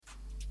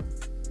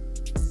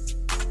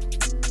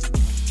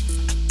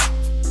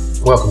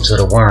Welcome to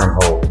the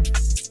wormhole,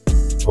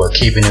 where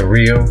keeping it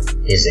real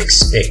is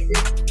expected.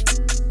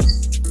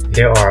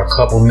 There are a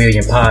couple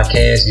million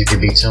podcasts you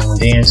could be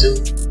tuned into,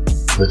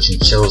 but you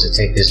chose to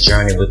take this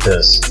journey with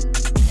us,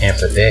 and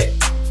for that,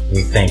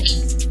 we thank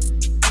you.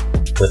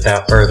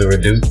 Without further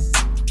ado,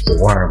 the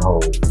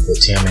wormhole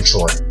with Tim and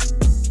Troy.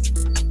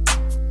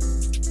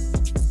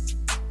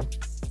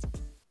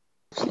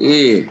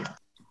 Yeah.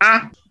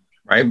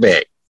 Right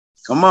back.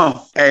 Come on.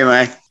 Hey,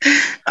 man.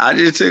 I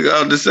just took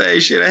off the same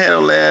shit I had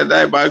on last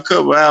night about a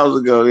couple hours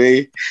ago,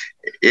 man.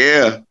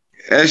 Yeah.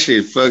 That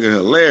shit fucking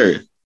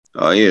hilarious.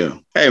 Oh, yeah.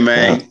 Hey,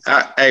 man.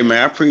 I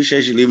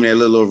appreciate you leaving that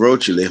little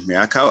roach you left me.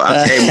 I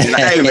got you.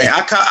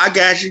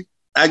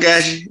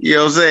 You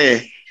know what I'm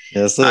saying?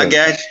 Yes, sir. I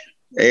got you.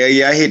 Hey,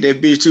 yeah, I hit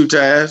that bitch 2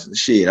 times.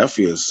 Shit, I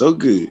feel so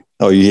good.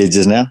 Oh, you hit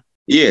just now?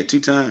 Yeah, 2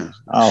 times.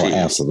 Oh, shit.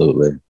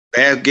 Absolutely.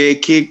 Fast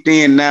get kicked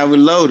in, now we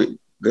loaded.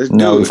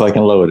 Now we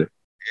fucking loaded.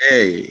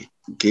 Hey,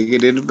 kick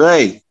it in the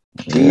bay.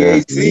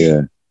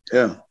 Yeah.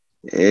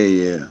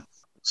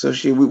 So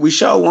shit, we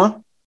show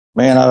one.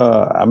 Man,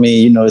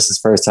 it's his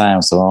first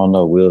time, so I don't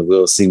know.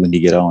 We'll see when he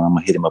get on. I'm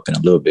gonna hit him up in a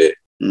little bit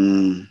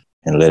and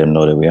let him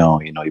know that we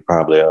on. You know, he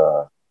probably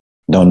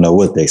don't know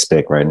what to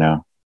expect right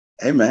now.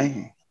 Hey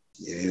man,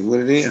 yeah,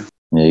 what it is.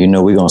 Yeah, you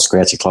know, we're gonna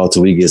scratch your claw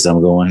till we get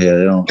something going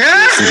here.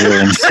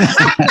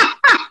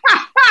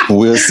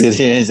 We'll sit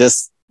here and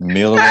just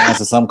mill around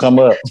till something come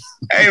up.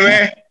 Hey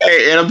man,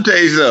 and I'm tell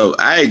you something,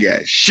 I ain't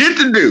got shit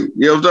to do.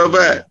 You know what I'm talking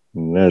about?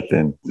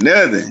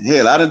 Nothing.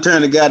 Hell, I done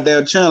turned the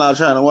goddamn channel. I was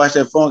trying to watch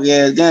that funky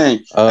ass game.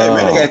 Hey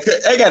man,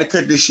 they gotta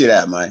cut this shit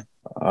out, man.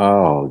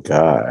 Oh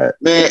God.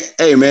 Man,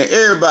 hey man,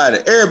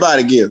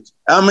 everybody guilty.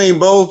 I mean,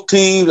 both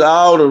teams,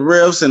 all the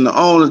refs and the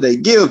owners, they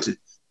guilty.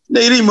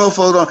 Nigga, these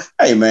motherfuckers on.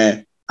 Hey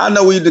man, I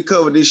know we used to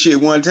cover this shit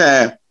one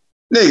time.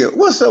 Nigga,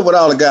 what's up with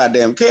all the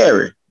goddamn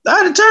carry?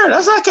 I had to turn.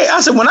 I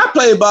said, when I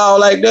play ball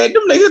like that,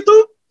 them niggas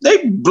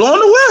they blowing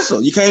the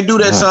whistle. You can't do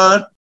that,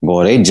 son.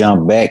 Boy, they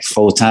jump back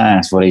 4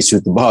 times before they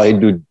shoot the ball. They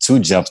do 2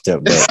 jump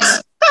step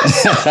backs.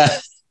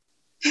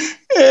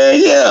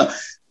 Yeah.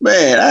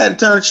 Man, I had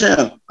to turn the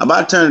channel. I'm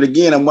about to turn it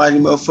again. I'm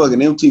watching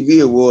motherfucking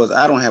MTV Awards.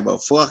 I don't have a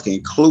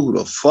fucking clue who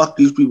the fuck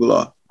these people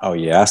are. Oh,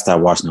 yeah. I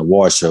started watching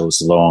award shows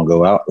so long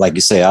ago. Like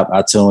you say,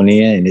 I tune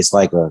in and it's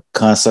like a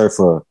concert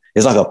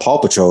it's like a Paw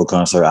Patrol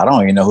concert. I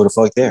don't even know who the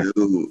fuck there.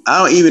 Dude, I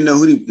don't even know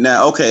who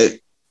now, okay,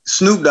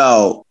 Snoop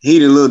Dogg, he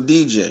the little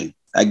DJ.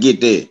 I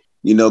get that.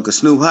 You know, because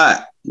Snoop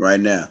hot right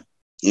now.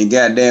 And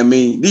goddamn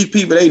me, these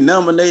people, they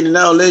nominated and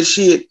all that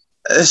shit.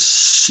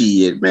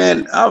 Shit,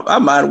 man. I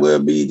might as well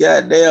be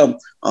goddamn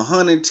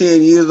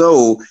 110 years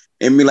old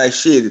and be like,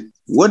 shit,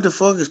 what the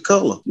fuck is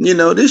color? You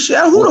know, this shit,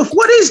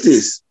 what is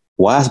this?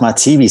 Why is my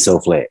TV so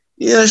flat?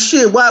 Yeah,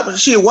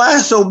 why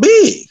is so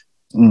big?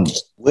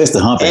 Where's the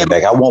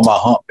humpback? I want my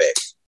humpback.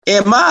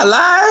 Am I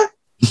alive?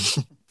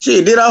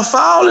 Shit, did I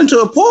fall into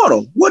a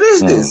portal? What is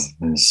this?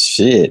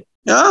 Shit.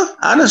 Huh?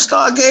 I done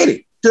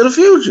stargated to the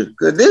future.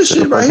 Because this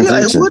shit right here,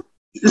 like, what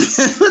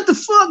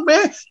the fuck,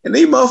 man? And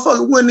these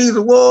motherfuckers win these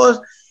awards.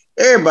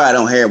 Everybody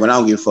don't have, but I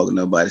don't give a fuck what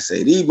nobody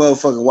say. These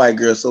motherfucking white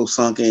girls so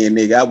sunk in,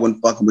 nigga, I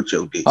wouldn't fucking with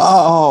your dick.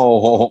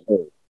 Oh,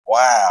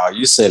 wow.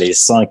 You said it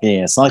sunk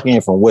in. Sunk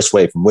in from which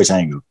way? From which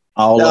angle?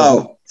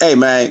 No, hey,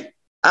 man.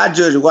 I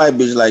judge a white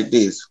bitch like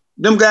this.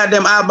 Them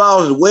goddamn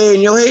eyeballs are way in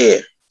your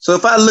head. So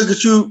if I look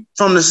at you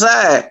from the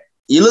side,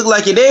 you look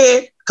like you're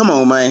dead. Come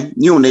on, man.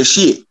 You on that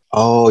shit.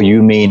 Oh,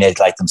 you mean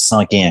it's like them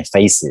sunk in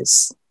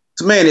faces.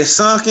 So, man, it's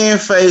sunk in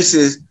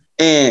faces.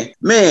 And,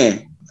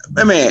 man,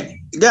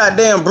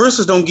 goddamn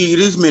bristles don't give you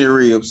this many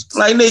ribs.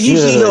 Like, nigga, you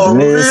see your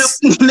ribs?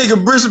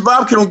 Nigga, bristle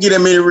barbecue don't get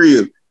that many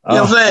ribs. You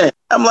know what I'm saying?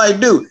 I'm like,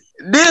 dude,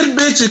 this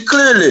bitch is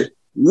clearly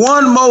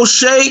one more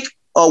shake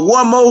or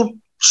one more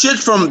shit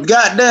from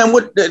goddamn all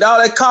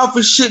that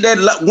coffee shit, that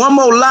one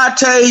more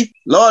latte,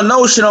 Lord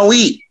knows she don't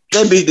eat.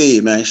 That bitch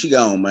dead, man. She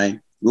gone,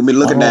 man. We'll be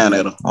looking down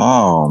at her.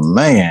 Oh,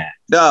 man.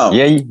 Dog.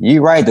 Yeah,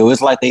 you right, though.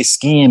 It's like they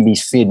skin be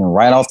fitting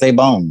right off their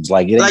bones.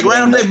 Like right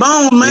off their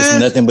bones, man. There's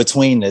nothing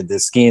between the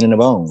skin and the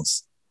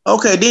bones.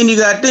 Okay, then you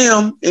got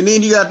them, and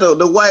then you got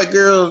the white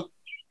girls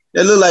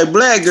that look like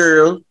black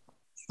girls.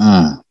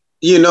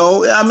 You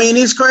know, I mean,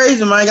 it's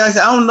crazy, man. I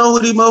don't know who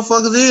these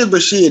motherfuckers is,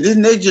 but shit, this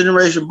next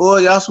generation,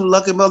 boy, y'all some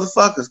lucky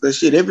motherfuckers. Because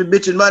shit, every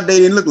bitch in my day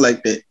didn't look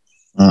like that.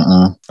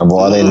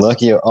 Boy, are they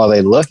lucky or are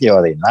they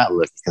not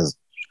lucky? Because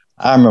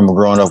I remember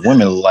growing up,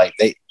 women like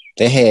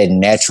they had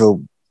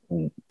natural,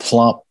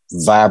 plump,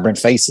 vibrant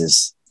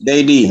faces.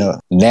 They did. You know,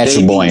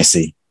 natural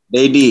buoyancy.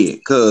 They did.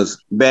 Because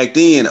back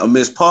then, a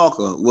Miss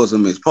Parker was a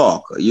Miss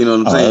Parker. You know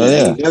what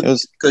I'm saying?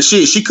 Because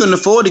she couldn't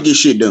afford to get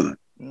shit done.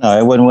 No,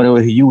 it wasn't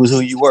whatever you was who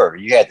you were.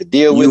 You had to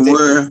deal with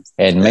it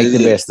and make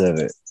the best of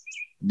it.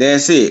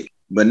 That's it.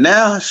 But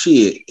now,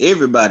 shit,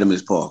 everybody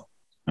Miss Parker.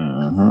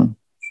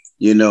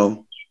 You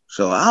know,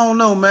 so I don't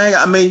know, man.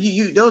 I mean,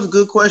 that was a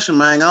good question,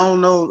 man. I don't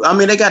know. I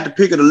mean, they got the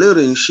pick of the litter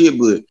and shit,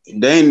 but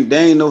they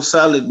ain't no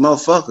solid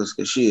motherfuckers.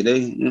 Cause shit,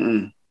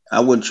 I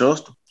wouldn't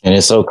trust them. And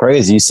it's so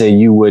crazy. You say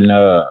you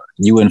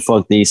wouldn't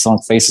fuck these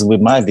sunk faces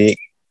with my dick.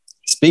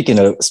 Speaking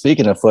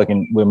of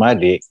fucking with my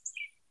dick,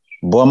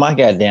 Boy, my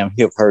goddamn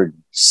hip hurt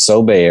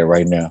so bad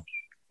right now.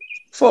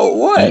 For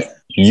what?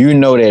 You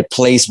know that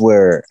place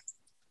where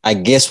I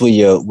guess where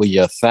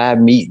your thigh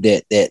meet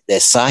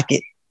that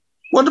socket.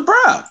 What the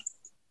problem?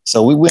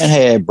 So we went and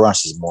had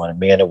brunch this morning,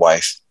 me and the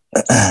wife.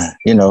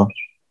 You know,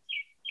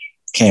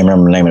 can't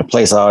remember the name of the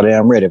place all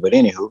damn ready, but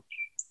anywho,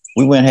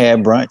 we went and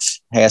had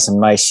brunch, had some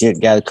nice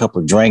shit, got a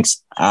couple of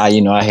drinks. I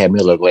had me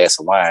a little glass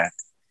of wine,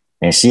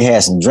 and she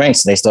had some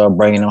drinks, and they started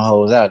bringing them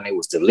hoes out, and it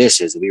was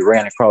delicious. We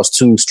ran across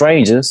two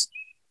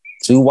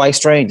white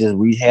strangers.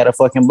 We had a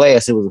fucking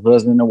blast. It was a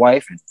husband and a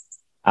wife, and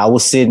I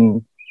was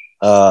sitting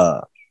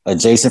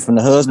adjacent from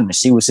the husband, and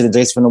she was sitting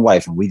adjacent from the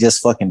wife, and we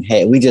just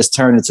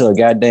turned into a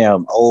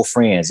goddamn old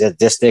friends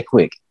just that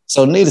quick.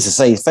 So needless to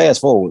say,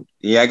 fast forward.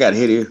 Yeah, I got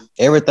hit here.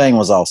 Everything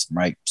was awesome,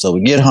 right? So we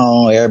get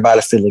home,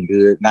 everybody feeling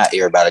good. Not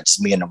everybody, just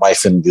me and the wife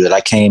feeling good.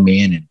 I came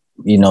in and,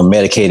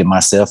 medicated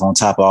myself on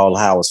top of all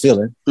how I was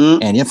feeling.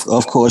 And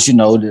of course,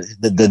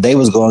 the day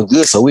was going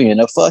good, so we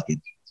ended up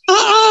fucking.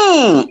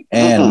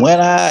 And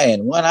when I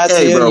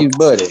tell you,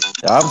 buddy,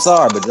 I'm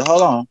sorry, but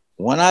hold on.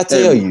 When I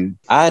tell you,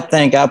 I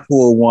think I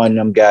pulled one of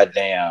them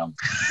goddamn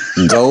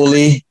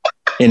goalie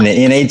in the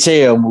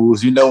NHL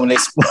moves.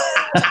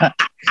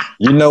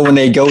 When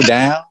they go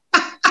down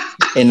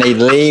and they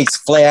legs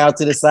flare out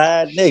to the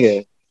side,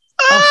 nigga.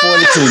 I'm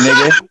 42,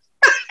 nigga.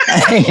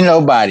 Ain't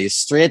nobody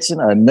stretching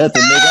or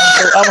nothing,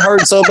 nigga. I'm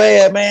hurting so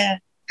bad,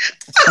 man.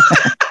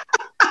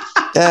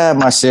 God,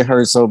 my shit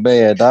hurts so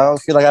bad, dog.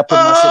 I feel like I put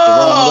my shit the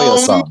wrong way or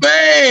something.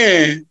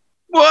 Man.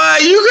 Boy,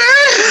 you got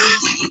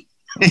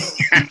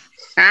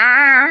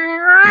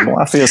Boy,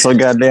 I feel so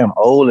goddamn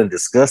old and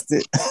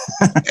disgusted.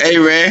 Hey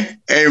man,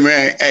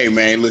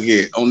 look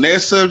here. On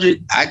that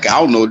subject, I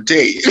don't know what to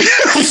tell you.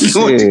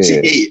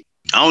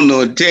 I don't know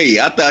what to tell you.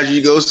 I thought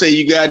you go say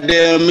you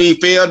goddamn me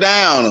fell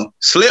down or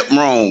slipped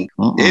wrong.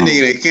 That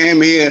nigga that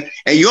came here,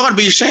 and you ought to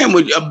be ashamed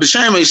of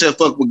yourself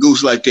fuck with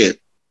Goose like that.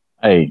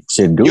 Hey,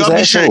 shit, Goose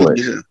ain't for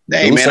it.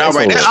 Hey man, all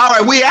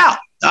right, we out.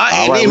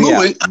 All right,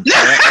 moving.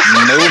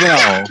 Moving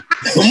on.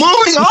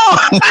 Moving on.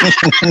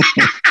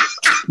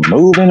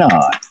 Moving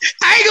on.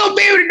 I ain't gonna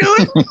be able to do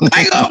it.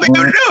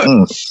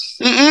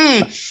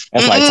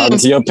 That's like talking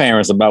to your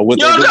parents about what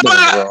they're doing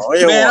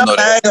wrong. Man,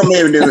 I ain't gonna be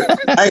able to do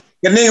it.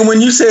 Nigga,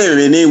 when you said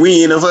it, then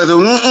we in the first I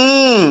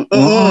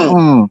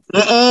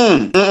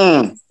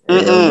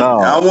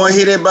don't want to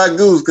hear that about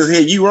Goose because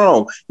hey, you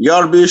wrong. You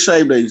ought to be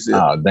ashamed of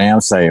yourself. Oh, damn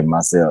shame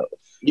myself.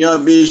 You ought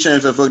to be ashamed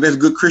of yourself. That's a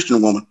good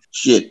Christian woman.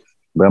 Shit.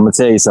 But I'm gonna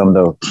tell you something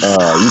though.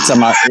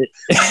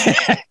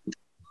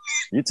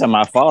 You talking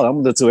about falling? I'm a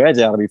little too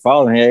agile to be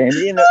falling here,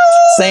 and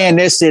saying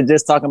this shit,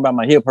 just talking about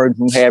my hip hurting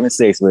from having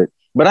sex.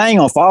 But I ain't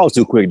gonna fall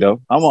too quick though.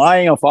 I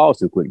ain't gonna fall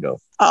too quick though.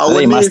 That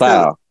ain't my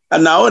style.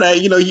 No, it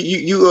ain't.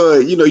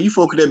 You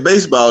focus that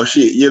baseball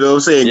shit. You know what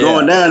I'm saying? Yeah.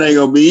 Going down ain't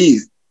gonna be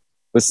easy.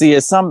 But see,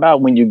 it's something about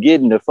when you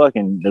get in the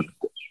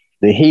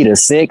heat of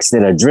sex,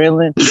 that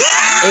adrenaline.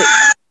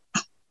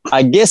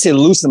 I guess it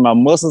loosened my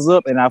muscles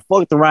up, and I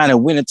fucked around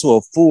and went into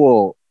a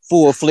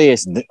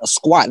full-fledged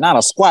squat. Not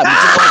a squat, but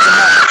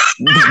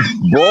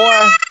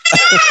boy.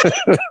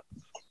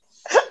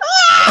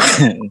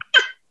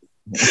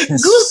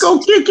 Goose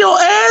gonna kick your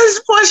ass,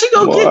 boy. She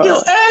gonna kick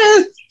your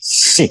ass.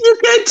 Shit. You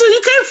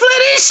can't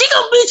flat in. She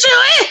gonna beat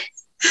your ass.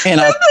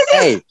 And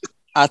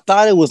I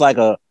thought it was like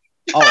I'm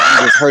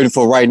just hurting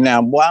for right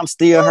now. Boy, I'm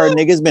still hurting,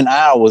 nigga. It's been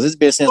hours. It's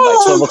been since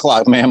like 12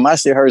 o'clock, man. My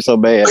shit hurts so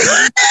bad.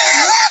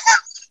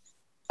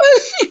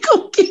 She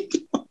gonna kick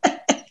your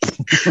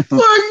ass. Boy,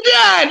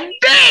 god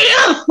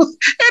damn.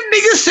 That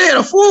nigga said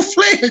a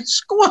full-fledged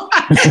squat.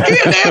 He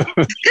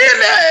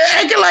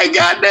acting like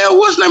goddamn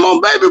what's name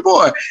on Baby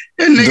Boy.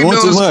 That nigga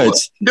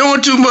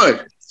doing too much.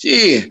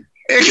 Yeah.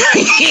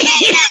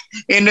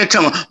 And they're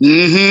talking about,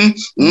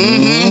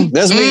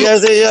 That's me,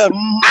 that's it, yeah.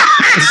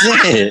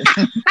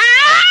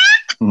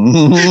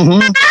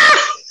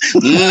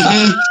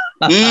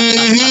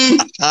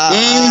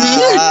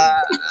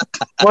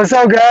 What's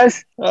up,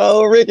 guys?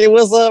 Oh, Ricky,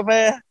 what's up,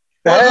 man?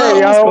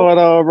 Hey, what's going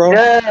on, bro?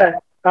 Yeah.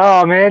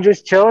 Oh, man,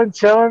 just chilling.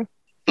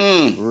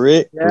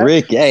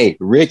 Ricky, hey,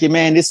 Ricky,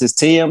 man, this is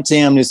Tim.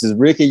 This is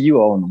Ricky. You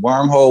on the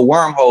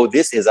Wormhole.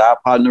 This is our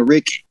partner,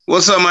 Ricky.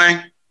 What's up,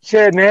 man?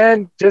 Shit,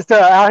 man. Just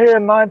out here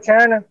in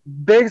Montana,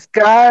 big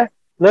sky,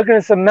 looking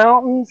at some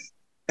mountains.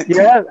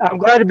 Yeah, I'm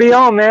glad to be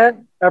on,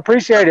 man. I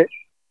appreciate it.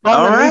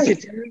 All right.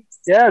 Meet you,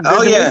 yeah. Good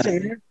to meet you,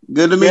 man.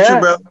 Good to meet you,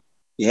 bro.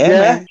 Yeah,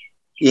 man.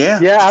 Yeah.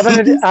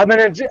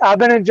 I've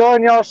been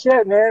enjoying y'all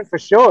shit, man, for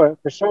sure.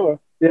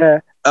 Yeah.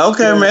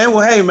 Okay, man.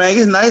 Well, hey, man,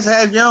 it's nice to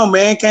have you on,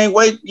 man. Can't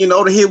wait,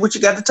 to hear what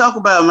you got to talk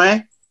about,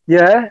 man.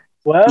 Yeah.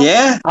 Well,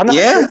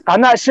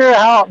 I'm not sure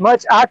how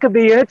much I could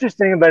be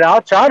interesting, but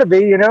I'll try to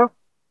be,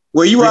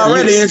 Well, you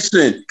already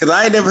interesting because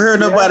I ain't never heard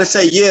nobody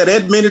say,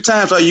 that many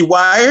times. Are you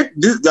wired?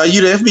 Are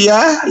you the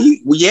FBI?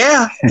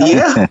 Yeah.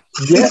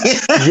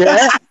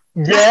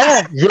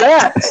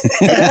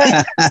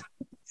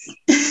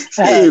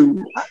 Hey,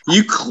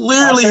 you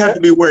clearly have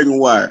to be working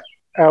wired.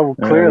 Oh,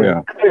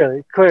 clearly.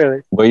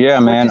 But yeah,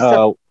 man,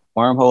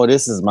 Wormhole,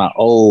 this is my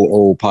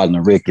old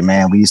partner, Ricky,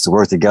 man. We used to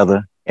work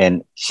together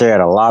and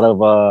shared a lot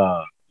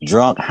of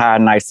drunk, high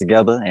nights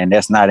together. And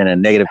that's not in a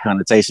negative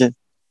connotation.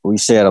 We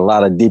shared a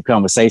lot of deep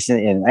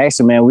conversation. And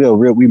actually, man,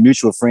 we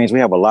mutual friends. We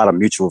have a lot of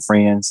mutual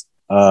friends.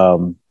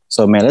 So,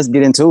 man, let's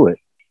get into it.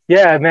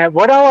 Yeah, man.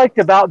 What I liked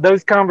about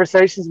those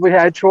conversations we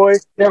had, Troy,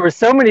 there were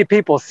so many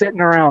people sitting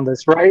around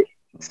us, right?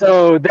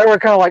 So there were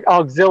kind of like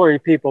auxiliary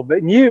people,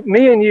 but me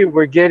and you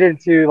were getting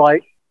to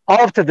like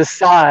off to the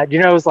side, you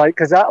know, it's like,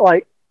 cause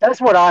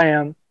that's what I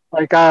am.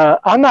 Like,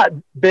 I'm not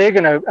big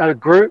in a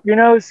group, you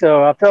know,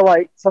 so I feel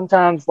like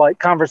sometimes like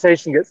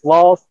conversation gets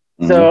lost.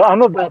 Mm-hmm. So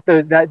I'm about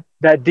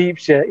that deep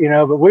shit, you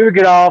know, but we would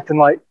get off and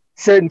like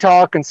sit and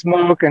talk and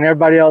smoke and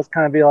everybody else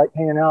kind of be like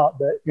hanging out,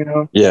 but you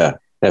know. Yeah.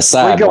 That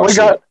side.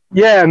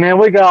 Yeah, man,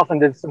 we got off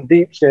and did some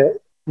deep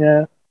shit.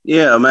 Yeah.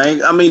 Yeah,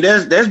 man. I mean,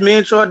 that's me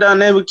and Troy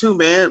dynamic too,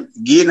 man.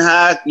 Getting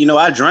high, you know,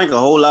 I drank a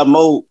whole lot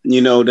more,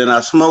 you know, than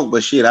I smoked.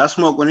 But shit, I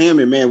smoke with him,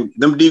 and man,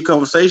 them deep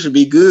conversations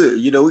be good.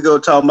 You know, we go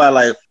talk about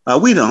like, are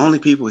we the only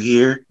people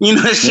here? You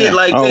know, shit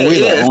like that. We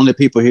the only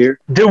people here?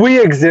 Do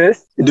we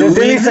exist? Does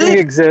anything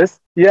exist?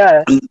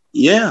 Yeah.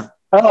 Yeah.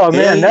 Oh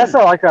man, that's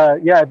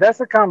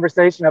a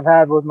conversation I've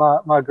had with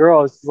my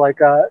girls. Like,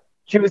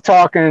 she was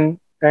talking.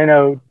 You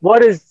know,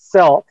 what is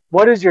self?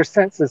 What is your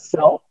sense of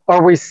self?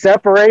 Are we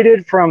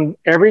separated from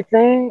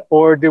everything,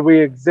 or do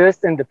we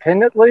exist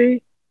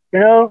independently? You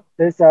know,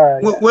 it's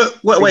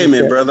wait a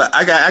minute, brother.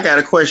 I got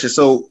a question.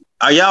 So,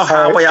 are y'all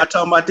high while y'all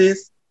talking about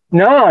this?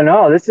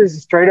 No. This is a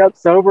straight up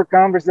sober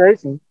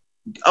conversation.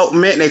 Oh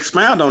man,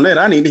 expound on that.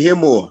 I need to hear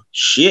more.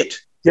 Shit.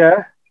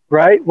 Yeah.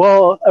 Right.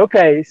 Well,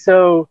 okay.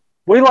 So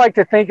we like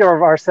to think of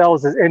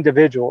ourselves as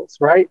individuals,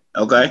 right?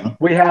 Okay.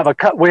 We have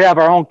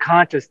our own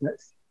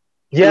consciousness.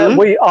 Yet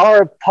we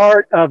are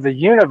part of the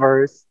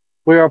universe.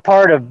 We are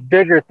part of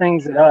bigger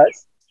things than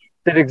us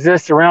that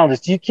exist around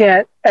us. You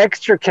can't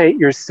extricate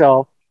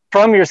yourself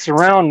from your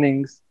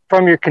surroundings,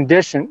 from your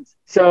conditions.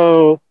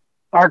 So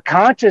our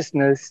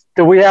consciousness,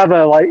 do we have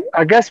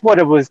I guess what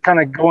it was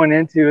kind of going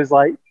into is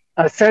like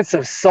a sense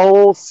of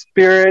soul,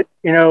 spirit,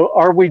 you know,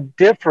 are we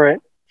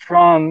different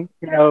from,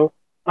 you know,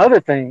 other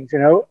things, you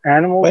know,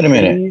 animals? Wait a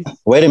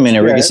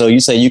minute, Ricky. So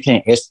you say you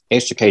can't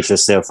extricate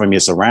yourself from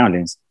your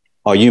surroundings.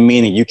 Are you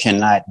meaning you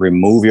cannot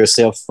remove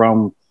yourself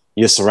from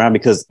your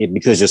surroundings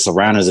because your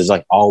surroundings is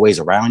like always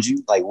around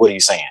you? Like, what are you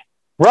saying?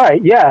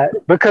 Right. Yeah.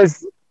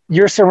 Because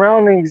your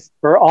surroundings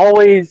are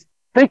always,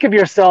 think of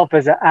yourself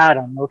as an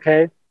atom.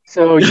 Okay.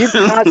 So you've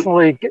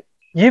constantly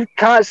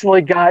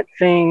got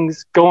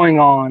things going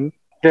on.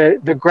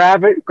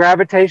 The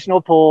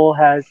gravitational pull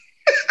has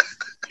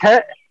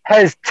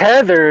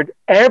tethered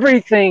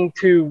everything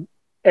to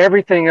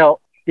everything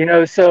else, you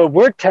know, so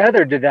we're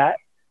tethered to that.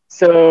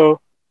 So,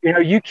 you know,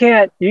 you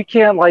can't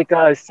like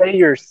say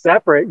you're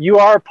separate. You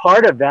are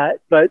part of that,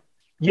 but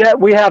yet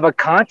we have a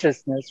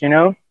consciousness, you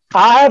know.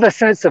 I have a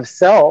sense of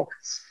self,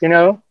 you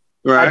know.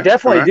 Right, I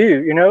definitely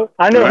do, you know.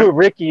 I know who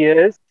Ricky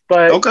is,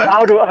 but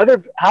how do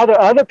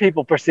other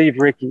people perceive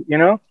Ricky, you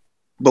know?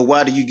 But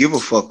why do you give a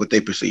fuck what they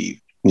perceive?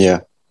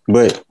 Yeah.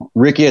 But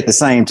Ricky, at the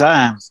same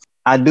time,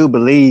 I do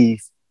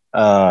believe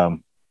I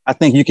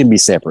think you can be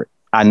separate.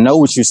 I know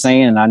what you're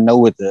saying, and I know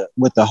what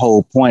the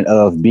whole point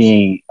of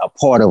being a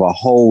part of a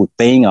whole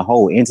thing, a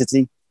whole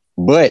entity.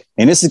 But,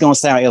 and this is going to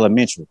sound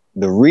elementary,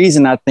 the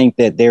reason I think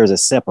that there's a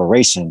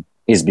separation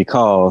is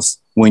because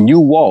when you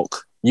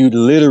walk, you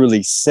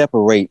literally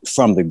separate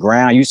from the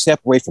ground. You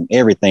separate from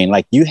everything.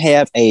 Like you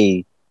have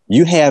a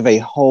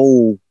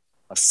whole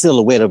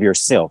silhouette of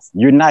yourself.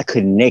 You're not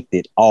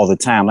connected all the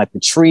time. Like the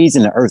trees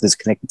and the earth is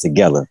connected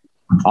together.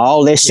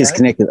 All that shit's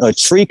connected. A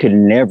tree could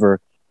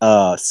never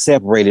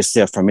separate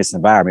itself from its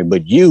environment.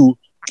 But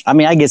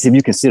I guess if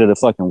you consider the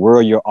fucking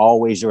world, you're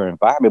always your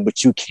environment,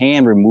 but you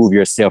can remove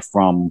yourself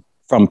from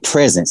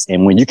presence.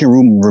 And when you can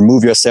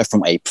remove yourself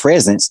from a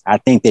presence, I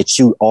think that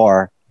you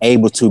are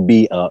able to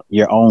be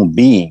your own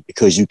being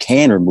because you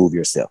can remove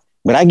yourself.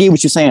 But I get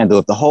what you're saying, though.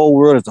 If the whole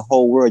world is the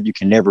whole world, you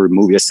can never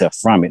remove yourself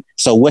from it.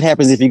 So what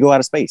happens if you go out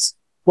of space?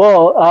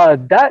 Well,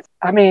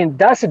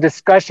 that's a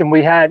discussion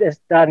we had. It's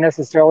not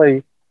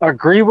necessarily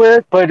agree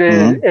with, but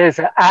it is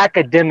an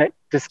academic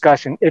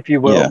discussion, if you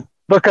will,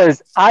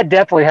 because I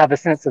definitely have a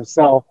sense of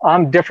self.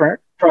 I'm different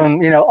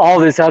from, you know, all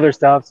this other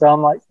stuff. So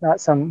I'm like,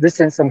 this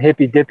isn't some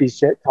hippy dippy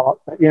shit talk,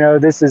 but, you know,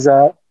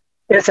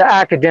 it's an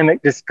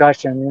academic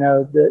discussion, you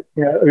know, that,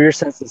 you know, your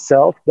sense of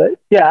self. But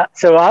yeah,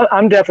 so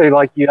I'm definitely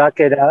like you. I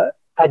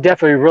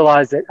definitely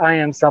realize that I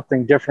am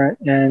something different.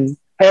 And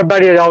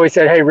everybody had always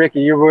said, hey,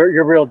 Ricky,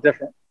 you're real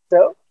different.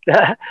 So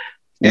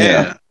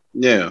yeah.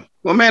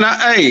 Well, man,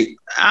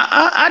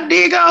 I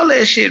dig all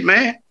that shit,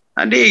 man.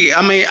 I dig it.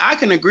 I mean, I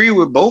can agree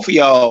with both of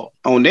y'all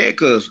on that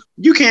because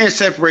you can't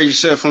separate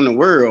yourself from the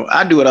world.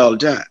 I do it all the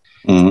time.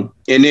 Mm-hmm.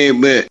 And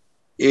then, but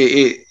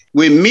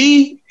with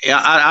me,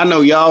 I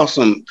know y'all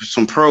some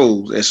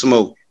pros at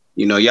smoke.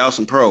 You know, y'all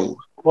some pros.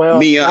 Well,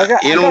 me,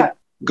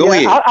 go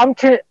ahead. I'm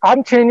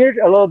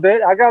tenured a little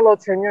bit. I got a little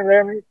tenure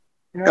there. You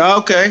know?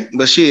 Okay,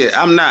 but shit,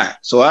 I'm not.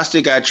 So I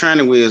still got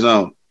training wheels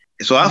on.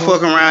 So I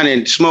fuck around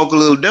and smoke a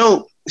little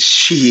dope.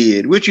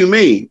 Shit, what you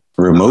mean?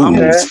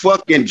 I'm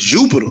fucking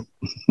Jupiter.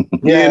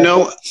 You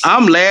know,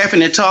 I'm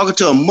laughing and talking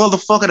to a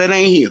motherfucker that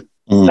ain't here.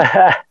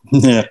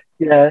 Yeah.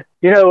 Yeah.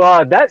 You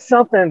know, that's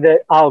something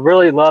that I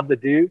really love to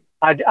do.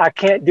 I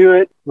can't do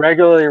it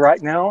regularly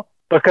right now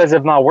because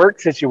of my work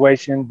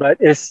situation, but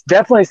it's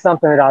definitely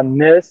something that I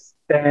miss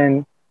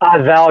and I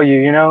value,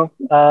 you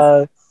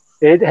know.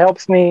 It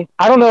helps me.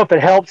 I don't know if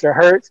it helps or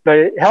hurts, but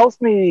it helps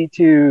me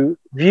to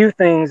view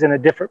things in a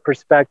different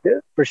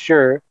perspective for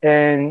sure.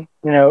 And,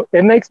 you know,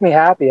 it makes me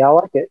happy. I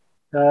like it.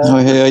 Oh,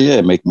 hell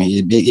yeah.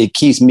 It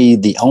keeps me,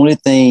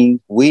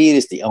 weed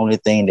is the only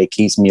thing that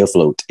keeps me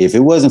afloat. If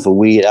it wasn't for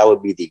weed, I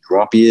would be the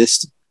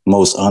grumpiest,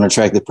 most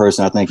unattractive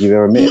person I think you've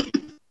ever met.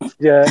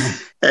 Yeah.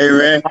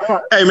 Hey,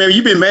 man,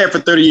 you've been married for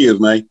 30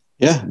 years, man.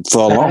 Yeah,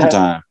 for a long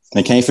time.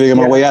 I can't figure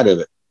my way out of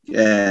it.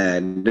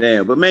 Yeah,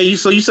 damn. But, man, you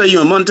say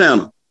you're in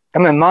Montana.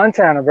 I'm in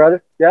Montana,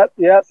 brother. Yep.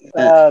 Looking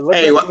at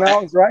the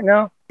mountains right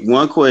now.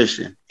 One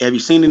question. Have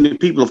you seen any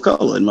people of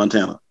color in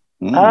Montana?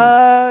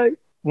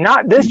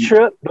 Not this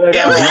trip, but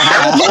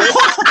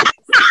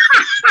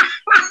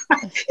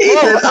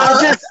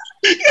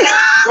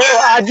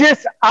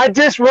I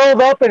just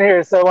rolled up in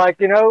here, so like,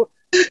 you know,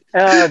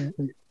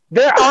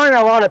 there aren't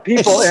a lot of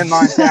people in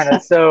Montana,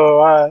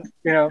 so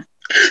you know.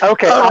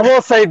 Okay, I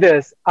will say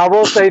this. I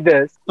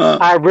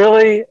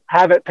really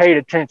haven't paid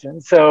attention,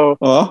 so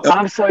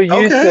I'm so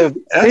used to.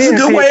 That's a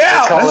good way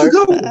out.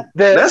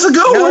 That's a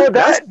good one.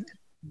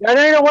 That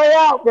ain't a way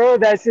out, bro.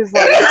 That's just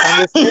like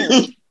I'm just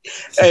kidding.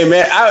 Hey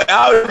man,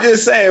 I was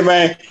just saying,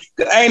 man,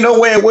 ain't no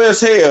way in West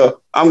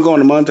Hell I'm going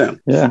to Montana.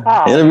 Yeah,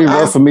 it'll be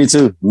rough for me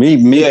too.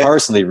 Me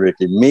personally,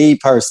 Ricky. Me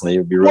personally,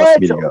 it'd be rough for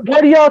me to go.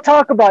 What do y'all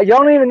talk about? Y'all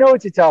don't even know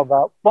what you talk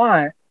about.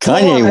 Why?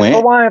 Kanye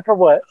went. Why for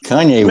what?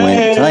 Kanye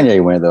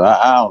went though.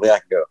 I don't think I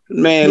can go.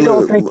 Man,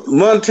 look,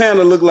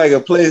 Montana look like a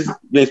place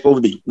you're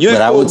supposed to be.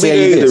 But I will tell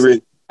you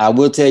this. I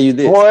will tell you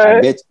this.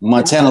 I bet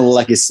Montana look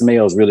like it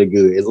smells really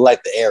good. It's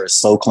like the air is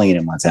so clean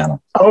in Montana.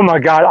 Oh my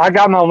God. I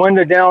got my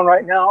window down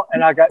right now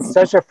and I got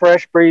such a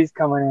fresh breeze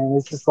coming in.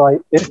 It's just like,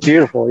 it's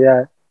beautiful.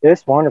 Yeah.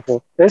 It's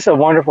wonderful. It's a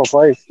wonderful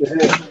place.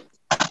 It is.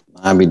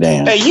 I'll be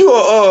damned. Hey, you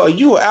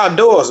were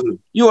outdoorsman.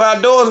 You were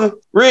outdoorsman,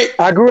 Rick?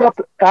 I grew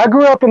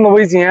up in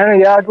Louisiana.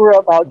 Yeah, I grew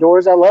up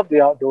outdoors. I love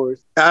the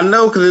outdoors. I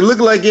know, because it looked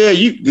like,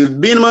 you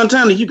being in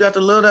Montana, you got to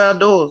love the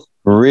outdoors.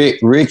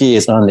 Ricky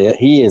is on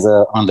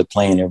the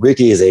plane, and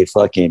Ricky is a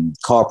fucking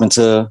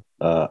carpenter,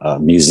 a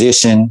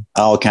musician,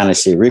 all kind of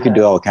shit. Ricky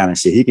do all kind of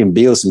shit. He can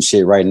build some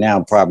shit right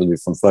now, probably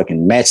from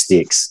fucking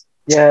matchsticks.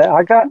 Yeah,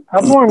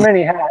 I've worn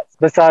many hats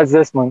besides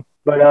this one,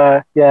 but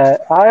I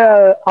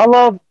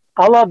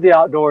love the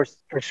outdoors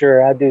for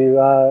sure. I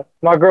do.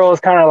 My girl is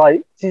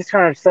she's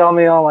trying to sell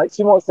me on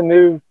she wants to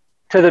move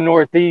to the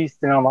Northeast,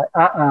 and I'm like,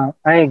 I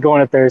ain't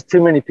going up there. There's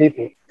too many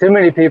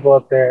people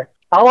up there.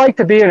 I like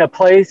to be in a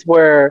place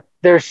where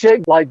there's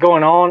shit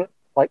going on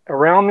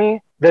around me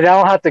that I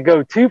don't have to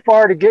go too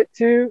far to get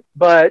to.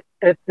 But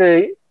at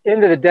the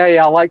end of the day,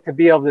 I like to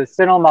be able to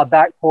sit on my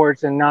back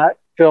porch and not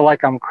feel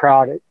like I'm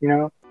crowded, you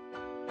know?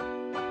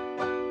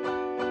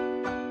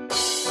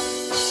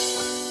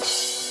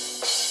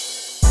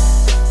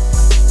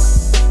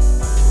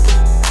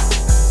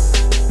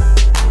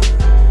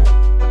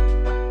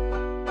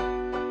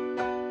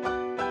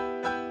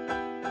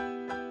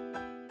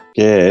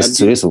 Yeah,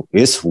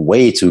 it's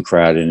way too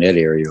crowded in that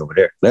area over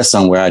there. That's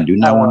somewhere I do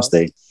not want to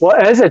stay. Well,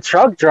 as a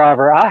truck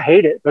driver, I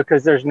hate it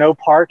because there's no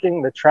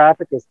parking. The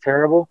traffic is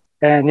terrible.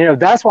 And,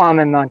 that's why I'm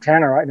in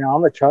Montana right now.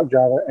 I'm a truck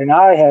driver. And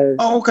I have...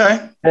 Oh,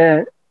 okay.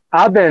 And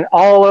I've been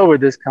all over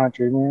this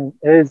country, man.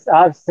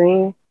 I've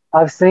seen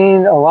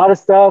a lot of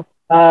stuff.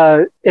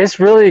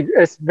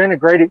 It's been a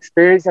great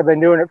experience. I've been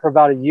doing it for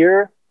about a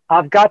year.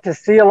 I've got to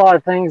see a lot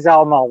of things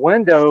out of my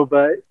window,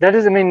 but that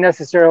doesn't mean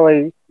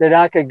necessarily that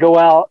I could go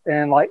out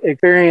and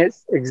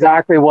experience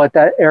exactly what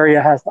that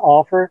area has to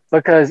offer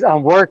because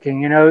I'm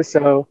working,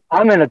 so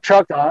I'm in a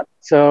truck stop,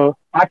 so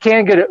I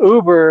can't get an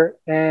Uber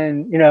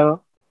and,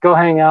 go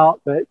hang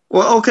out. But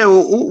well, okay.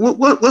 Well,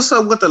 what's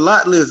up with the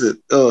lot lizard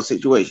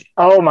situation?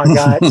 Oh my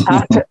God!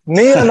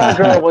 Me and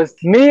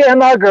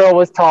my girl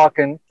was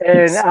talking,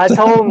 and I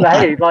told them,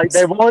 hey,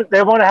 they want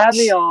to have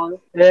me on,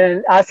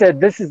 and I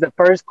said, this is the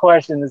first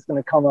question that's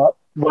going to come up,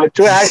 which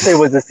actually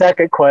was the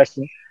second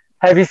question.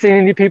 Have you seen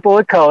any people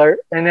of color?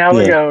 And now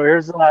we go.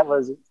 Here's the lot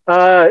lizard.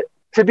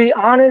 To be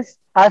honest,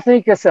 I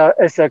think it's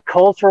a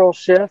cultural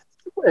shift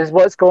is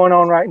what's going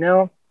on right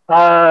now.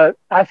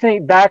 I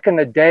think back in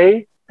the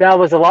day, that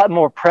was a lot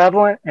more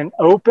prevalent and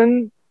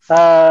open,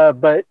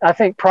 but I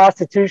think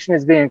prostitution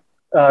is being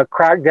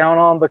cracked down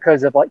on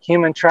because of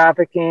human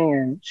trafficking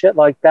and shit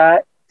like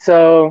that.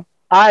 So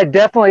I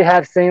definitely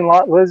have seen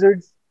lot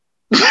lizards.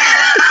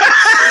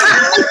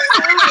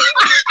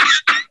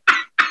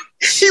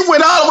 He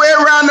went all the way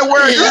around the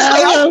world.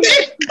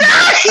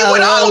 He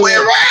went all the way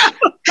around.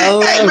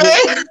 Hey man,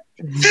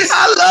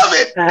 I love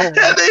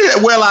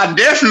it. Well, I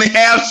definitely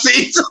have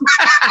seen some.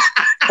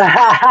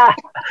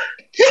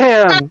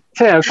 Tim,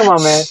 come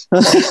on, man.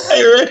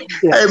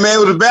 Hey, man, it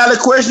was a valid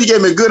question. You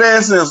gave me a good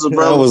answer,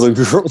 bro.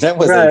 That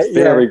was a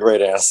very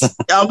great answer.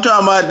 I'm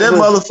talking about that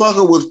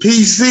motherfucker was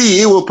PC.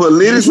 It was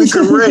politically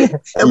correct.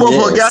 That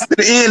motherfucker got to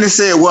the end and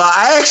said, well,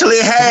 I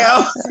actually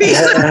have.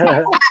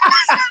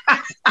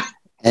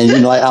 And you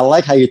know, I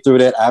like how you threw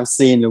that. I've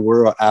seen the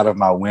world out of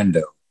my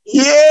window.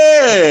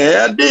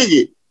 Yeah, I dig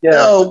it. Yeah.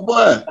 Oh,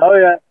 boy. Oh,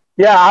 yeah.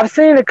 Yeah, I've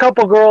seen a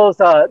couple girls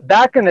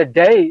back in the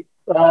day.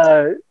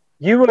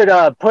 You would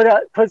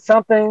put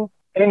something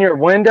in your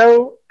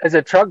window as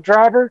a truck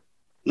driver.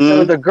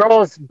 So the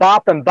girls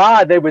bopping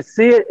by, they would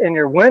see it in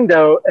your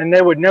window and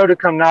they would know to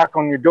come knock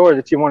on your door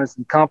that you wanted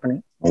some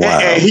company. Wow.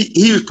 And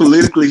he was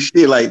politically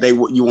shit like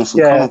you want some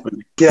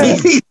company. Yeah.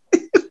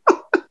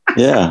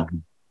 Yeah.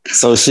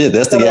 So shit,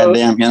 that's the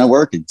goddamn inner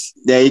workings.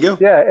 There you go.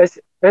 Yeah, it's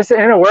the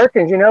inner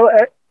workings. You know,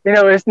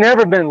 it's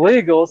never been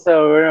legal,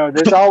 so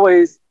there's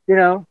always you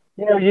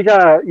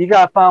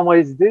gotta find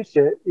ways to do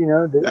shit. You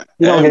know, that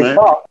you don't get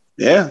caught.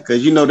 Yeah,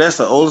 because that's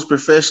the oldest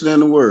profession in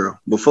the world.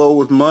 Before it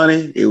was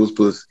money, it was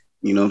pussy.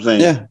 You know what I'm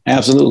saying? Yeah,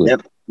 absolutely.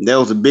 That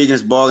was the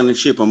biggest bargaining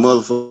chip a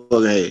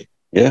motherfucker had.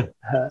 Yeah.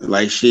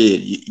 Like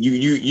shit,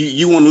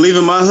 you want to live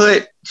in my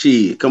hut?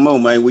 Shit, come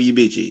on, man. Where you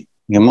bitch at?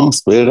 Come on,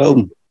 split it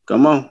open.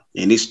 Come on,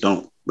 and it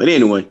stunk. But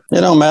anyway,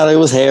 it don't matter. It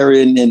was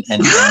hairy and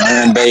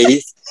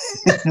bathed.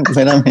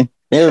 But I mean,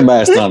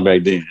 everybody stunk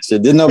back then.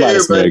 Shit, didn't nobody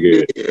smell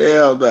good.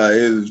 Hell no,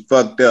 it was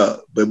fucked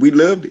up. But we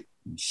loved it.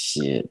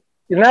 Shit.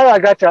 Now that I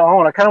got you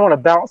on, I kind of want to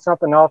bounce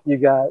something off you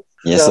guys.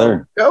 Yes,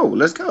 sir.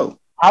 Let's go.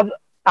 I've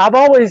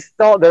always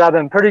thought that I've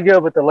been pretty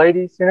good with the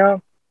ladies,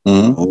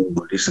 Mm-hmm.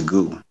 Oh, this is a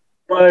good one.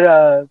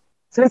 But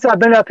since I've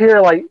been up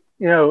here, like,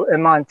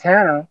 in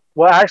Montana,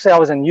 well, actually I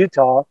was in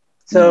Utah.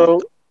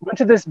 So went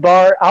to this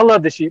bar. I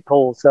love to shoot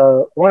pool.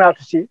 So went out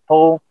to shoot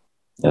pool.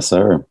 Yes,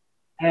 sir.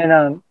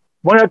 And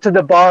went up to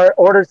the bar,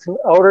 ordered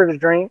a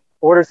drink,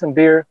 ordered some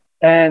beer.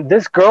 And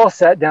this girl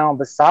sat down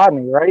beside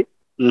me, right?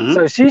 Mm-hmm.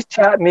 So she's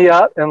chatting me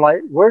up and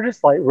like, we're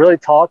just like really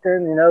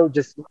talking,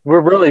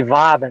 we're really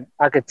vibing.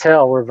 I could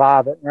tell we're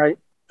vibing, right?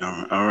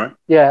 All right.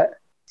 Yeah.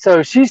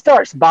 So she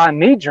starts buying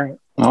me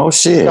drinks. Oh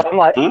shit. So I'm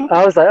like,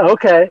 I was like,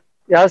 okay.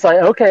 Yeah, I was like,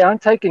 okay, I'm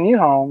taking you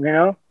home,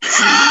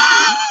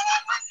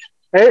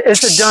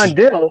 It's a done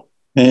deal.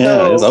 Yeah,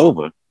 so it's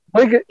over.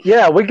 We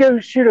go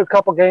shoot a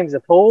couple games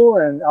of pool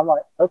and I'm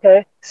like,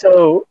 okay.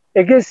 So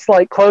it gets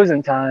like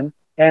closing time.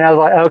 And I was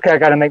like, okay, I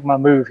got to make my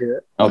move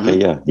here. Okay,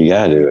 yeah, you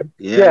got to do it.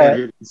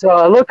 Yeah. So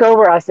I look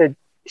over, I said,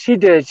 she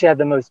had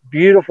the most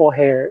beautiful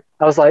hair.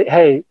 I was like,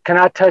 hey, can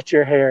I touch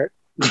your hair?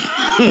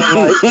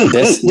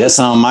 That's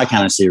on my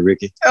kind of shit,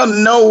 Ricky. Oh,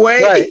 no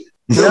way.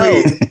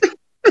 Right.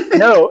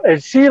 No.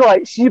 And she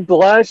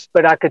blushed,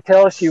 but I could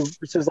tell she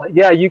was like,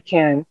 yeah, you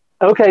can.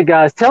 Okay,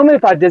 guys, tell me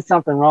if I did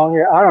something wrong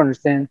here. I don't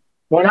understand.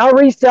 When I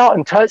reached out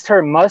and touched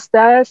her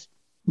mustache,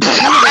 like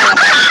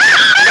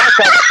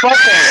a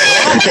fucking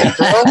rocket,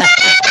 bro.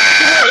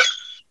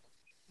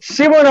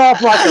 She went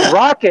off like a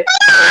rocket.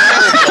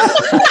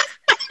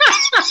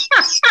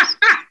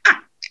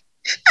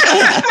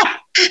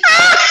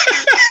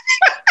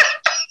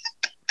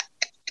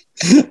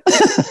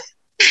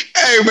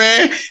 Hey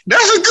man,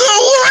 that's a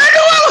good one right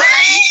away.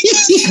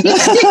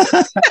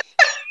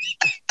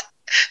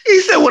 He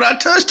said, when I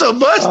touched her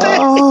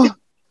mustache.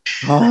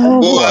 Boy,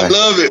 I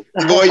love it.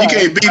 Boy, you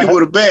can't beat it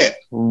with a bat.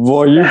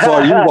 Boy,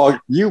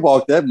 you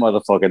walked that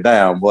motherfucker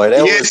down, boy.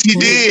 Yes, you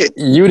did.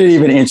 You didn't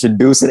even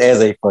introduce it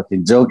as a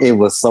fucking joke. It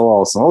was so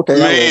awesome. Okay.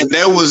 Man,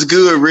 that was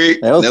good,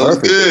 Rick. That was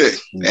good.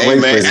 Hey,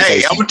 man.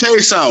 Hey, I'm going to tell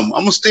you something.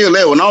 I'm going to steal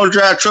that one. I don't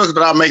drive trucks,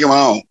 but I'll make it my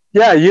own.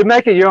 Yeah, you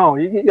make it your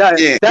own.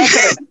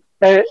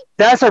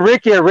 That's a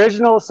Ricky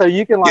original, so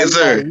you can like. Yes,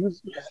 sir.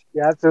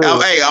 Yeah,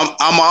 absolutely. Hey,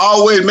 I'm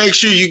always make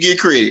sure you get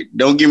credit.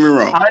 Don't get me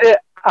wrong.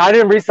 I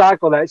didn't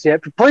recycle that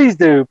shit. Please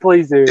do.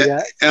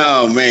 Yeah.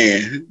 Oh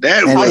man,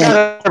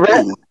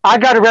 I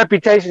got a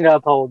reputation to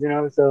uphold.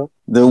 So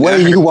the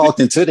way you walked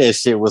into that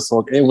shit was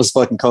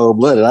fucking cold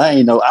blooded.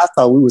 I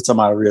thought we were talking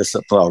about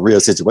a real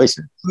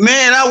situation.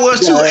 Man, I was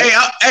too.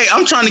 Hey,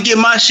 I'm trying to get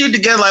my shit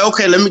together. Like,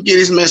 okay, let me get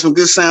this man some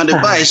good sound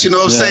advice. You know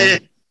what I'm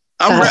saying?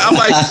 I'm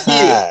like,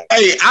 yeah.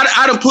 Hey,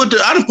 I done put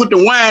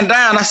the wine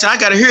down. I said, I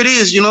gotta hear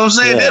this. You know what I'm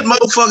saying? Yeah. That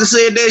motherfucker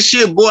said that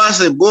shit, boy. I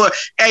said, boy,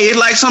 hey, it's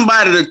like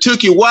somebody that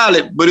took your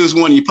wallet, but it was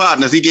one of your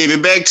partners. He gave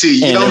it back to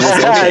you. You know what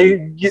I'm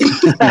saying?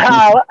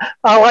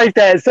 I like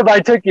that.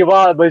 Somebody took your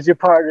wallet, but your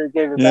partner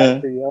gave it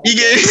back to you.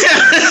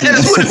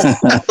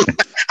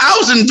 I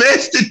was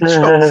invested.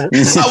 I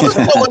was so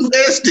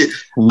invested.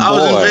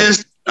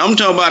 I'm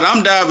talking about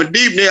I'm diving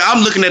deep there.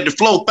 I'm looking at the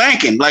flow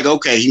thinking, like,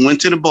 okay, he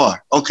went to the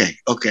bar. Okay.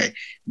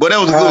 But that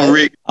was a good one,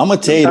 Rick. I'm going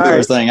to tell you the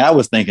first thing I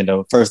was thinking,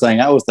 though. First thing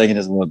I was thinking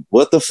is,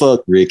 what the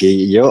fuck, Ricky?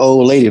 Your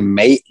old lady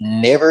may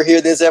never hear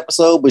this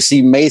episode, but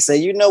she may say,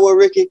 you know what,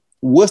 Ricky?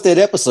 What's that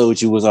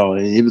episode you was on?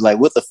 And it was like,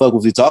 what the fuck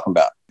was he talking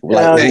about?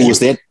 Like, who was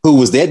that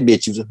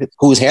bitch?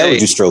 Whose hair was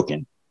you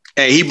stroking?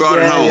 Hey, he brought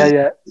it home.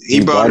 Yeah.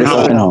 He brought it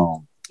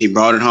home. He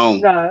brought it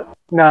home.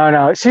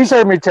 No. She's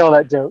heard me tell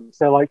that joke.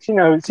 So, like, she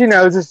knows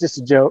it's just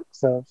a joke.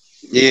 So,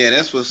 yeah,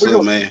 that's what's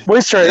up, man.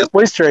 We're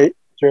straight.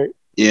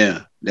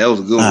 Yeah, that was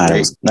a good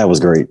one. That was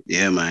great.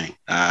 Yeah, man.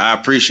 I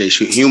appreciate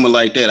you. Humor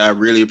like that. I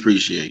really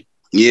appreciate.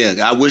 Yeah,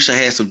 I wish I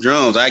had some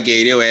drums. I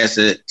gave your ass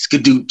a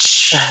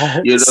skadooch.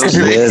 You know what I'm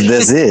saying?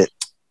 That's it.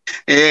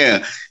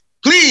 Yeah.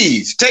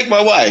 Please take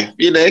my wife.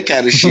 You know, that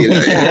kind of shit.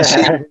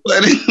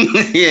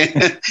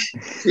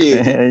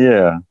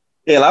 Yeah.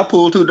 Hell, I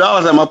pulled $2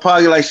 out of my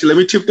pocket like, shit, let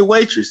me tip the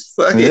waitress.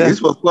 Fuck it. This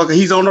motherfucker,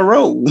 he's on the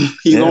road.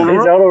 He's on the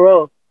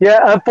road.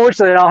 Yeah,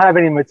 unfortunately, I don't have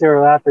any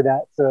material after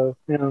that. So,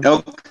 you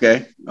know.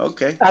 Okay.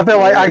 I feel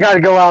like I got to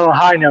go out on a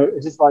high note.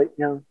 It's just like,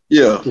 you know.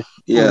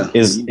 Yeah.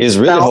 It's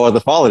really hard to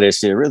follow that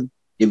shit, really.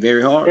 It's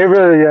very hard. It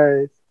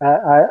really is.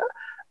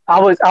 I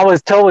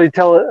was totally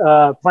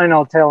planning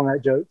on telling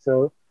that joke.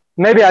 So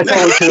maybe I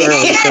told it too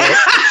early. So.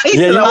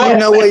 You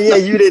know what? Yeah,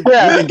 you didn't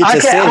get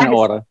your setting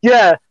order.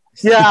 Yeah,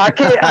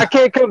 I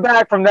can't come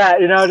back from that.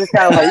 You know, just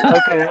kind of like,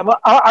 okay,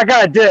 I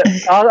got to dip.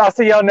 I'll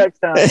see y'all next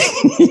time.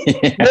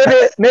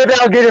 Maybe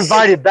I'll get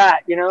invited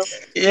back. You know.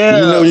 Yeah.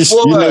 You know you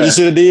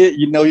should have did.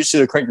 You know you should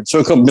have cranked the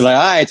truck up and be like,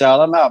 all right,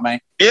 y'all, I'm out, man.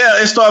 Yeah,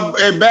 and start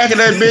backing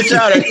that bitch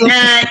out.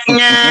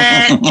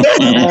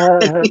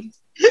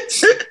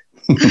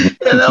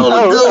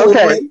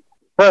 Okay.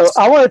 So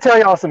I want to tell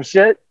y'all some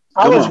shit.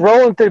 I was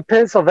rolling through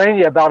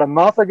Pennsylvania about a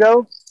month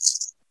ago,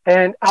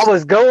 and I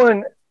was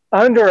going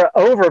under an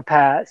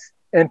overpass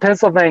in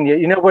Pennsylvania.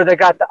 You know where they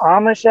got the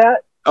Amish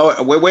at?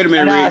 Oh, wait a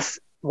minute, Rick.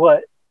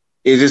 What?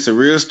 Is this a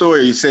real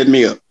story or you set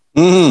me up?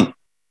 Mm-hmm.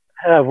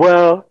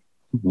 Well,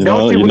 you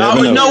know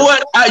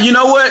what? You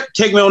know what?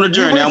 Take me on a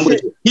journey. I'm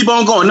with you. Keep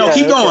on going. No,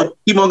 keep going.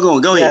 Keep on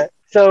going. Go ahead.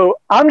 So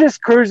I'm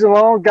just cruising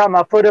along, got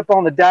my foot up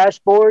on the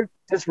dashboard,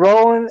 just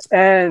rolling,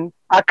 and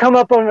I come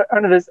up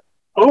under this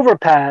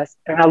overpass,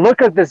 and I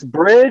look at this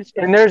bridge,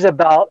 and there's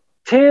about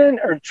 10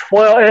 or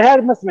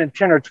 12, must have been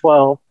 10 or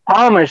 12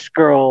 Amish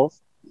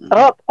girls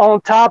up on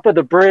top of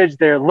the bridge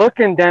there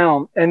looking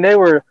down, and they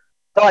were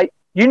like,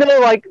 you know,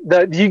 like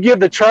you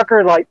give the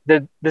trucker like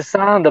the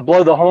sign to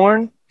blow the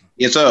horn?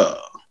 Yes, sir.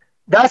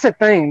 That's a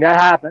thing that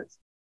happens.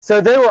 So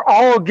they were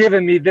all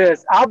giving me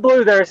this. I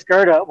blew their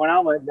skirt up when I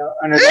went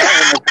under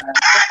that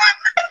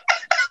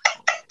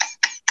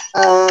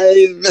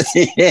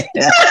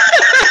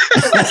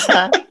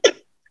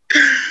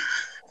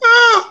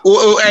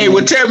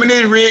Well, tell me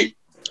this, Rick.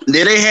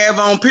 Did they have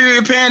on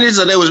period panties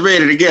or they was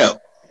ready to go?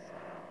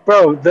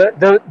 Bro,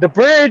 the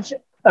bridge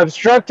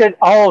obstructed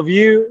all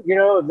view, you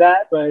know, of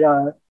that, but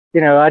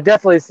you know, I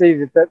definitely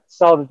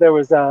saw that there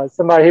was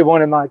somebody who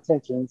wanted my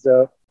attention.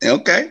 So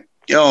okay.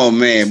 Oh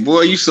man,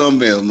 boy, you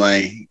something else,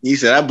 man. He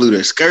said I blew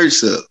their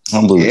skirts up.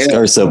 I blew the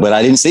skirts up, but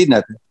I didn't see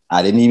nothing.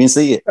 I didn't even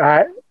see it. All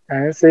right. I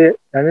didn't see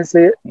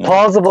it. Yeah.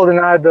 Plausible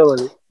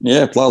deniability.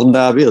 Yeah, plausible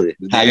deniability.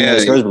 How you know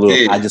the skirts blew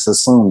up? I just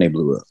assumed they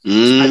blew up.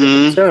 Mm-hmm. I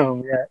just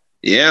assumed,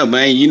 Yeah,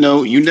 man. You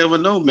know, you never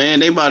know, man.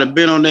 They might have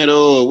been on that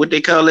what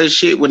they call that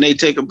shit when they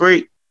take a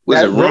break.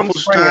 Was it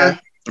Rumspringa?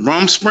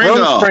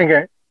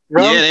 Rumspringa.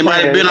 Yeah, they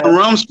might have been on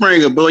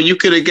Rumspringa, boy. You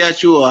could have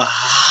got you a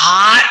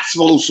hot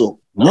flusel.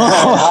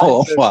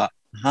 Oh,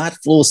 hot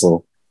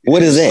flusel.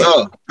 What is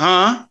that?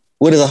 Huh?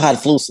 What is a hot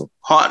flusel?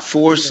 Hot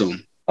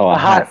foursome. Oh, a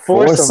hot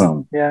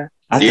foursome. Yeah.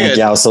 I think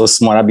y'all so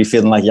smart. I be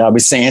feeling like y'all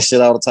be saying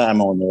shit all the time.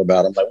 I don't know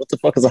about it. I'm like, what the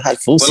fuck is a hot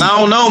foursome? Well, I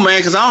don't know, man,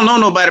 because I don't know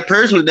nobody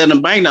personally that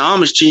done banged the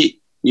Amish chick,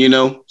 you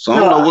know. So I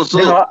don't know what's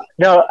up.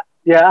 No,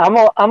 yeah, I'm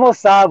gonna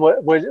side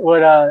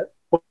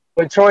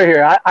with Troy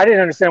here. I didn't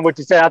understand what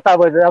you said. I thought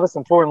that was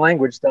some foreign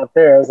language stuff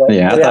there. I was like,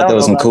 I thought that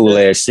was some cool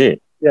ass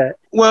shit. Yeah.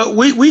 Well,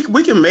 we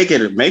can make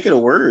it a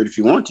word if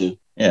you want to.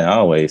 Yeah,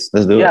 always.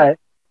 Let's do it. Yeah.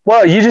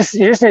 Well, you just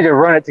need to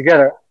run it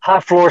together.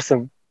 Hot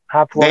foursome.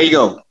 There you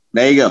go.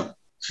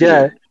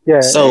 Yeah.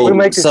 Yeah. So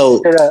is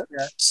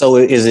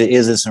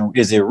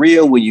it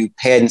real when you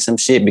patent some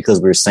shit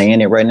because we're saying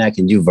it right now?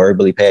 Can you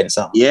verbally patent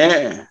something?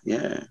 Yeah.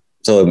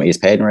 So it's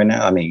patent right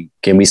now. I mean,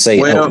 can we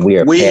say we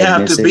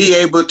have to be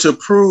able to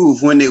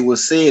prove when it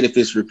was said if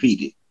it's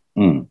repeated,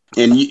 and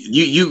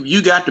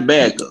you got the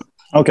backup.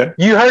 Okay,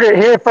 you heard it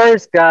here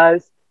first,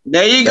 guys.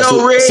 There you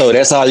go, Rick. So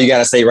that's all you got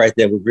to say right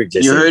there with Rick.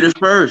 You heard it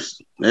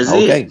first. That's it.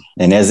 Okay,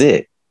 and that's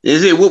it.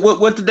 Is it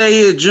what the day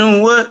is?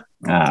 June what?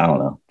 I don't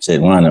know. Shit,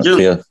 one of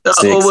June,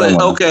 5th.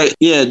 Okay,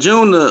 yeah,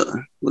 June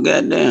the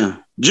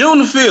 5th.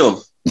 June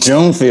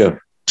 5th,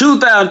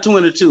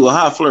 2022. A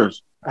hot flirt.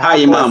 How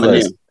your mama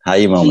now? How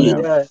your mama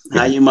now?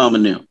 How your mama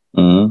now?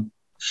 Mm-hmm.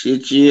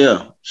 Shit,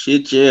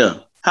 yeah.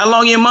 How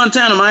long you in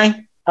Montana,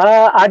 man?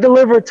 I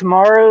deliver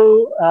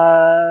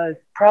tomorrow,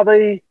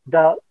 probably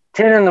about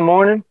 10 in the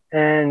morning,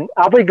 and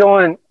I'll be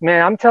going.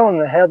 Man, I'm telling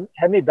them to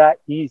head me back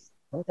east.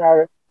 I'm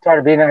tired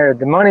of being out here.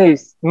 The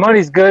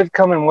money's good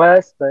coming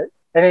west, but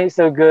it ain't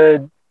so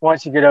good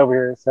once you get over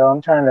here. So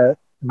I'm trying to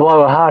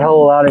blow a hot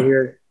hole out of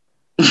here.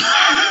 That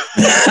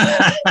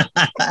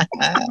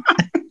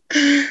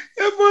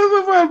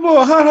motherfucker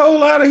blow a hot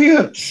hole out of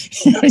here.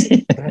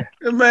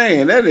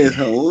 Man, that is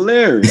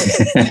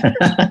hilarious.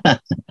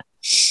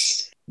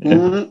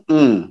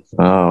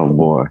 Oh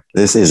boy,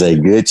 this is a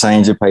good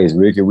change of pace,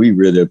 Ricky. We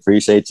really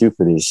appreciate you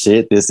for this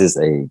shit. This is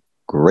a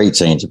great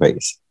change of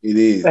pace. It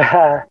is.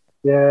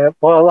 Yeah,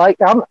 well, like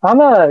I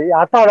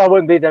thought I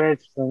wouldn't be that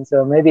interesting,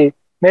 so maybe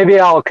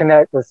I'll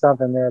connect with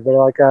something there. But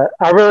like,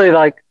 I really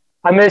like,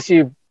 I miss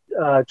you,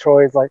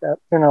 Troy. It's like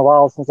it's been a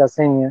while since I've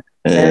seen you.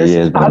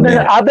 Yeah,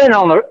 I've been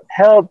on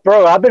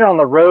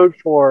the road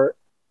for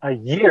a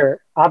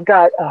year. I've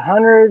got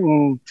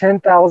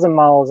 110,000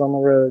 miles on the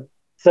road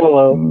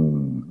solo.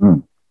 Mm-hmm.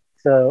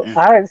 So I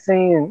haven't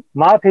seen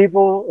my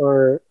people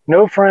or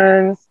no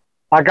friends.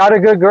 I got a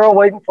good girl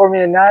waiting for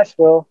me in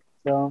Nashville.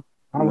 So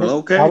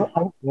okay.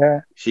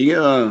 Yeah. She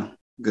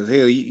because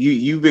hell,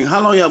 you've been,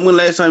 how long when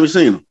last time you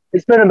seen her?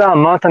 It's been about a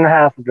month and a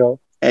half ago.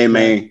 Hey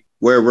man,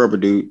 wear rubber,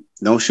 dude.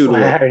 Don't shoot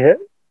her up.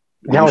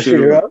 Don't shoot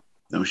her up.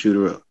 Don't shoot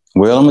her up.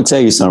 Well, I'm gonna tell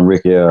you something,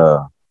 Ricky.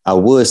 I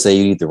would say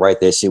you need to write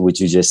that shit what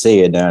you just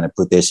said down and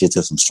put that shit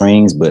to some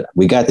strings, but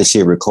we got this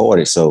shit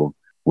recorded, so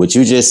what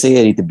you just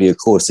said need to be a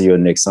chorus to your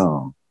next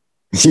song.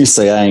 You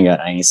say I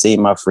ain't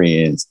seen my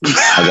friends.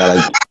 I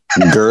got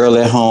a girl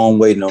at home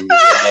waiting on me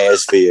in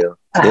Nashville.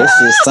 That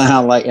shit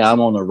sound like I'm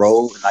on the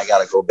road and I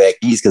gotta go back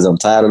east because I'm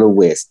tired of the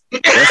West.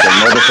 That's a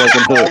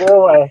motherfucking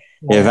hook.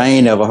 If I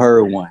ain't never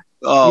heard one.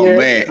 Oh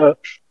yeah. Man.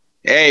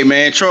 Hey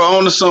man, Troy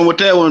on the song with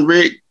that one,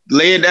 Rick.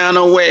 Lay it down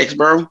on wax,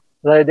 bro.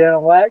 Lay it down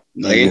on wax?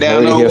 Lay it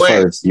down on wax.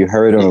 First. You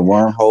heard on the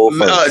wormhole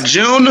first.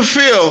 June the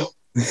 5th,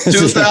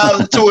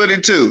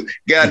 2022.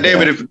 God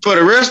damn it. For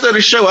the rest of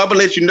the show, I'm gonna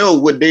let you know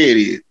what day it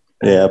is.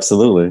 Yeah,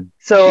 absolutely.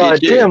 So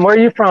Jim, where are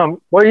you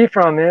from? Where are you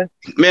from, man?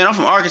 Man, I'm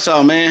from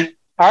Arkansas, man.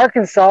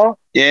 Arkansas?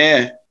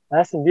 Yeah.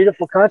 That's a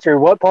beautiful country.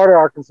 What part of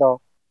Arkansas?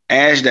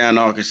 Ashdown,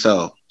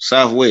 Arkansas.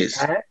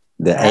 Southwest.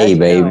 The A,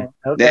 baby.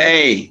 Okay. The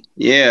A.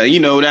 Yeah, you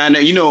know down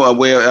there. You know,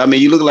 well, I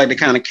mean, you look like the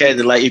kind of cat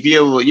that, like, if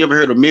you ever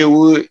heard of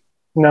Millwood?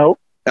 No.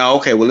 Oh,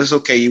 okay. Well, it's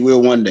okay. You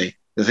will one day.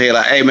 Cause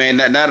hey man,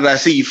 now that I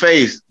see your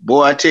face,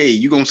 boy, I tell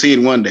you gonna see it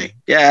one day.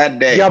 God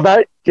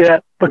damn.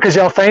 Because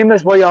y'all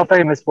famous. What y'all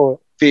famous for?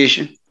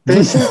 Fishing.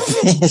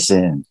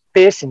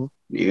 Fishing.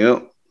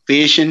 Yep.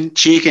 Fishing,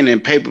 chicken,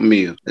 and paper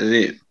mill.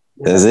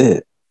 That's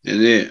it.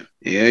 Yeah.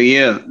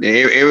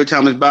 Every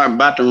time it's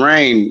about to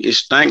rain, it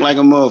stank like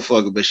a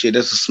motherfucker. But shit,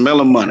 that's the smell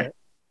of money.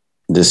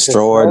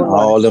 Destroying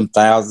all them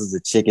thousands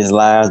of chickens'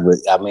 lives, but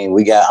I mean,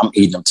 I'm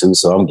eating them too,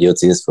 so I'm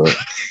guilty as fuck.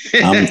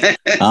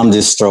 I'm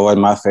destroying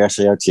my fair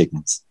share of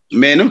chickens.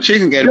 Man, them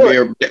chickens get a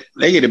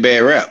bad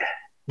rap.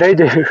 They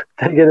do.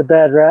 They get a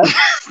bad rap.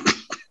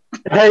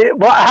 Hey,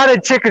 well, how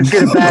did chickens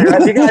get a bad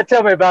rap? You gotta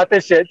tell me about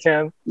this shit,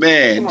 Tim.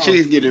 Man,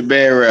 chickens get a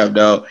bad rap,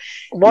 dog.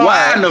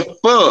 Why in the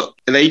fuck?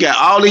 You got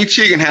all these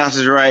chicken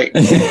houses, right?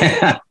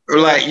 Or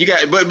like you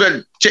got,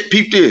 but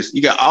peep this.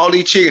 You got all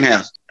these chicken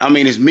houses. I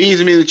mean, it's millions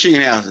and millions of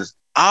chicken houses.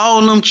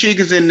 All them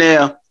chickens in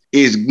there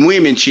is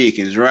women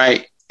chickens,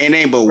 right? And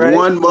ain't but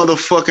one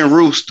motherfucking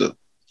rooster.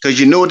 Because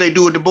you know what they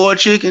do with the boy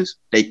chickens?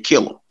 They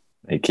kill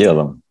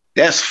them.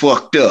 That's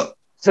fucked up.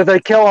 So they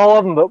kill all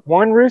of them but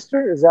one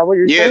rooster? Is that what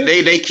you're saying?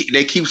 Yeah,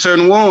 they keep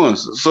certain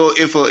ones. So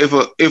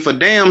if a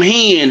damn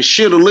hen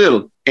shit a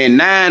little and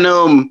 9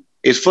 of them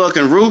is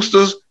fucking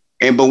roosters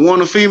and but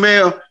one a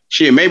female,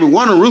 shit, maybe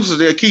one of the roosters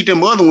they'll keep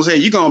them other ones. Hey,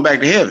 you going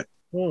back to heaven.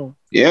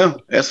 Yeah,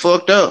 that's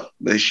fucked up.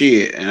 But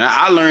shit, and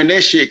I learned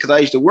that shit because I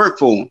used to work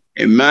for them.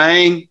 And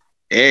man,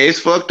 yeah, it's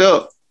fucked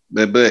up.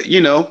 But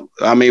you know,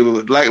 I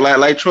mean,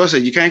 like Troy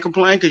said, you can't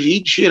complain because you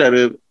eat the shit out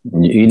of it.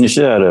 You're eating the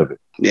shit out of it.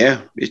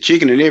 Yeah, it's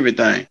chicken and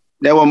everything.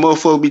 That what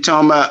motherfuckers be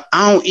talking about.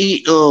 I don't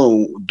eat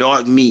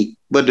dark meat,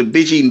 but the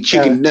bitch eating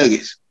chicken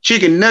nuggets.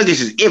 Chicken nuggets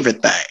is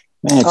everything.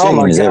 Man,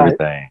 chicken is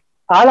everything.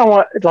 I don't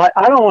want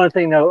to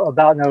think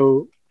about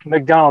no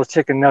McDonald's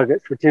chicken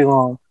nuggets for too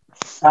long.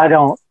 I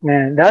don't,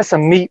 man. That's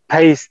some meat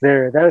paste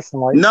there. That's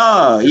some like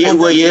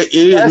it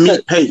is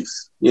meat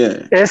paste.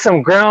 Yeah, it's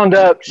some ground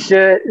up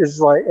shit. It's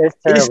like it's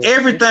terrible. It's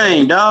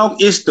everything,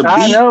 dog. It's the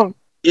beef.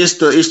 It's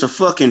the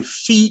fucking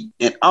feet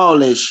and all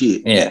that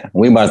shit. Yeah,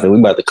 we about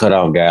to cut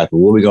off, guys. But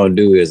what we're gonna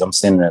do is I'm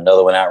sending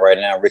another one out right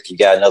now. Rick, you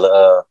got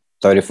another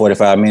 30,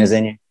 45 minutes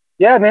in you?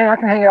 Yeah, man, I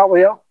can hang out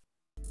with y'all.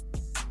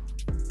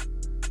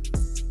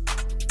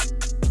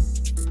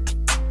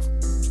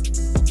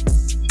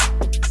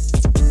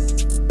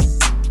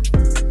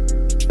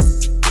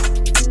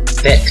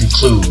 That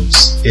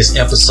concludes this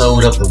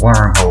episode of The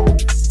Wormhole.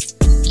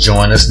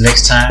 Join us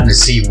next time to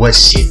see what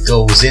shit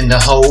goes in the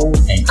hole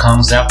and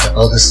comes out the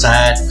other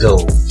side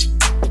gold.